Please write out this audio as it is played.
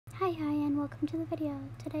Hi and welcome to the video.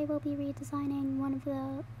 Today we'll be redesigning one of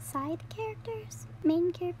the side characters,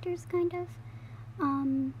 main characters kind of.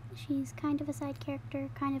 She's kind of a side character,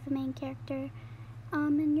 kind of a main character,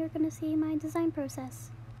 and you're gonna see my design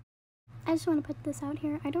process. I just want to put this out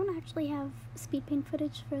here. I don't actually have speed paint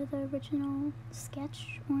footage for the original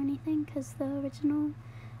sketch or anything because the original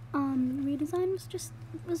redesign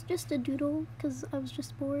was just a doodle because I was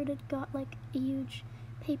just bored. It got like a huge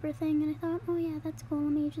paper thing and I thought, oh yeah, that's cool,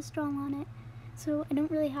 let me just draw on it. So I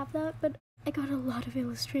don't really have that, but I got a lot of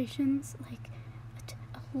illustrations, like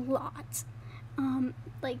a lot,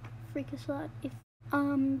 like freakish lot. If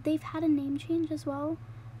they've had a name change as well.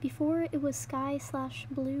 Before it was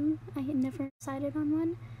Sky/Blue. I had never decided on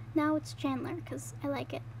one. Now it's Chandler because I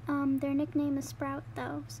like it. Their nickname is Sprout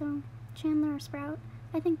though, so Chandler or Sprout.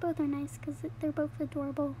 I think both are nice because they're both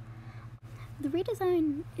adorable. The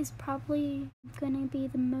redesign is probably going to be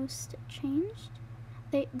the most changed.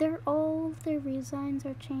 All of their redesigns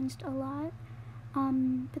are changed a lot,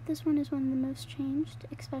 but this one is one of the most changed,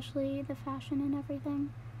 especially the fashion and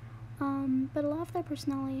everything. But a lot of their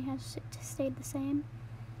personality has stayed the same.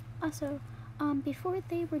 Also, before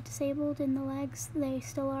they were disabled in the legs, they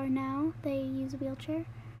still are now. They use a wheelchair,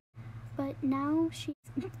 but now she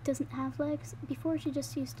doesn't have legs. Before she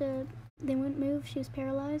just they wouldn't move, she was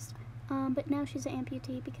paralyzed. But now she's an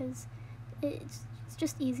amputee because it's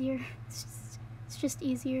just easier. It's just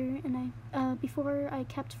easier, and before I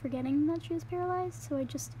kept forgetting that she was paralyzed, so I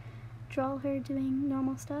just draw her doing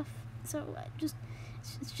normal stuff. So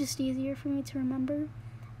it's just easier for me to remember.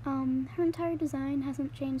 Her entire design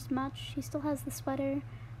hasn't changed much. She still has the sweater.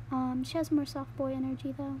 She has more soft boy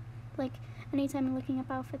energy though. Like anytime I'm looking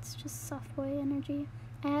up outfits, just soft boy energy.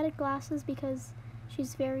 I added glasses because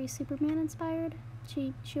she's very Superman inspired.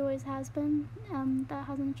 She always has been. That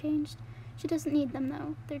hasn't changed. She doesn't need them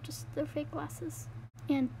though. They're fake glasses.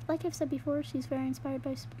 And like I've said before, she's very inspired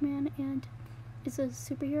by Superman and is a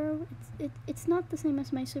superhero. It's not the same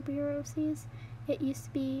as my superhero series. It used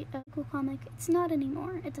to be a cool comic. It's not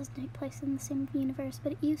anymore. It doesn't take place in the same universe,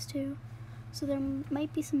 but it used to. So there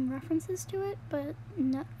might be some references to it, but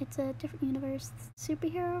no, it's a different universe.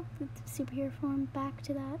 Superhero form, back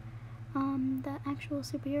to that. The actual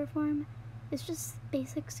superhero form is just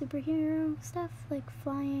basic superhero stuff, like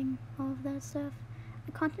flying, all of that stuff.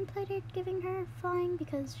 I contemplated giving her flying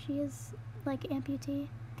because she is like amputee,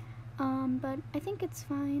 but I think it's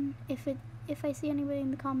fine. If I see anybody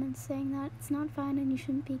in the comments saying that it's not fine and you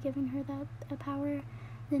shouldn't be giving her that power,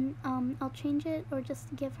 then I'll change it or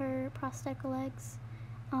just give her prosthetic legs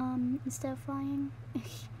instead of flying.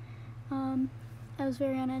 I was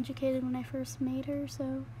very uneducated when I first made her,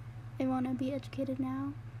 so I want to be educated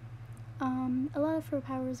now. A lot of her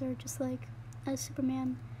powers are just like as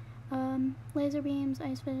Superman. Laser beams,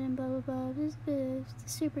 ice vision, blah blah blah,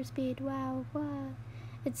 super speed, wow.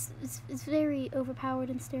 It's very overpowered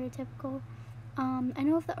and stereotypical. I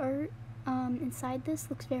know of the art inside this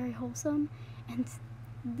looks very wholesome, and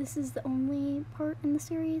this is the only part in the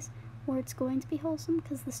series where it's going to be wholesome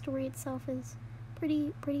because the story itself is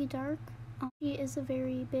pretty dark. She is a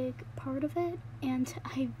very big part of it, and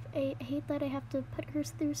I hate that I have to put her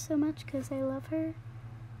through so much because I love her.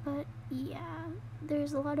 But yeah,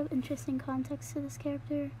 there's a lot of interesting context to this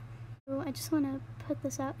character. So I just want to put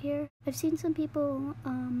this out here. I've seen some people,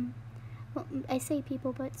 well, I say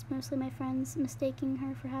people, but it's mostly my friends, mistaking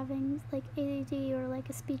her for having like ADD or like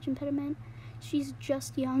a speech impediment. She's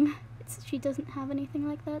just young. She doesn't have anything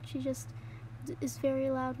like that. She just is very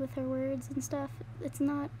loud with her words and stuff. It's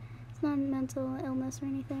not a mental illness or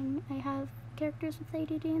anything. I have characters with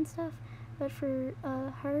ADD and stuff, but for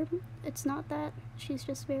her, it's not that. She's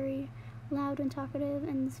just very loud and talkative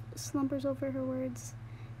and slumbers over her words.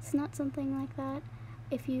 It's not something like that.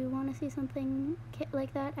 If you want to see something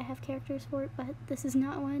like that, I have characters for it, but this is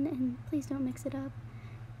not one, and please don't mix it up.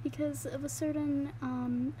 Because of a certain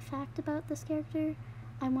fact about this character,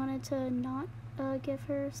 I wanted to not give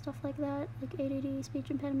her stuff like that, like ADD, speech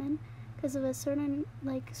impediment, because of a certain,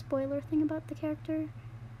 like, spoiler thing about the character.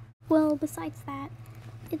 Well, besides that,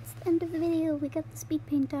 it's the end of the video. We got the speed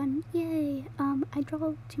paint done. Yay! I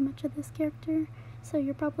draw too much of this character, so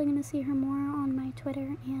you're probably going to see her more on my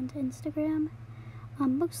Twitter and Instagram.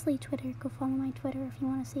 Mostly Twitter. Go follow my Twitter if you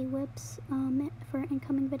want to see whips for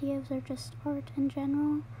incoming videos or just art in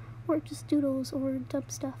general, or just doodles or dumb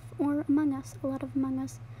stuff, or Among Us, a lot of Among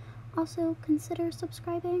Us. Also, consider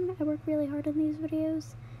subscribing. I work really hard on these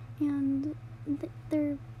videos, and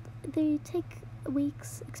they take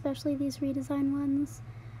weeks, especially these redesign ones,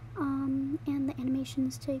 and the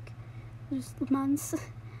animations take just months.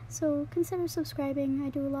 So consider subscribing. I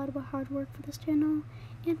do a lot of hard work for this channel,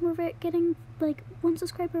 And we're getting like 1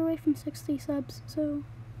 subscriber away from 60 subs, so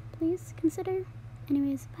please consider.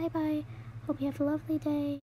 Anyways, bye bye. Hope you have a lovely day.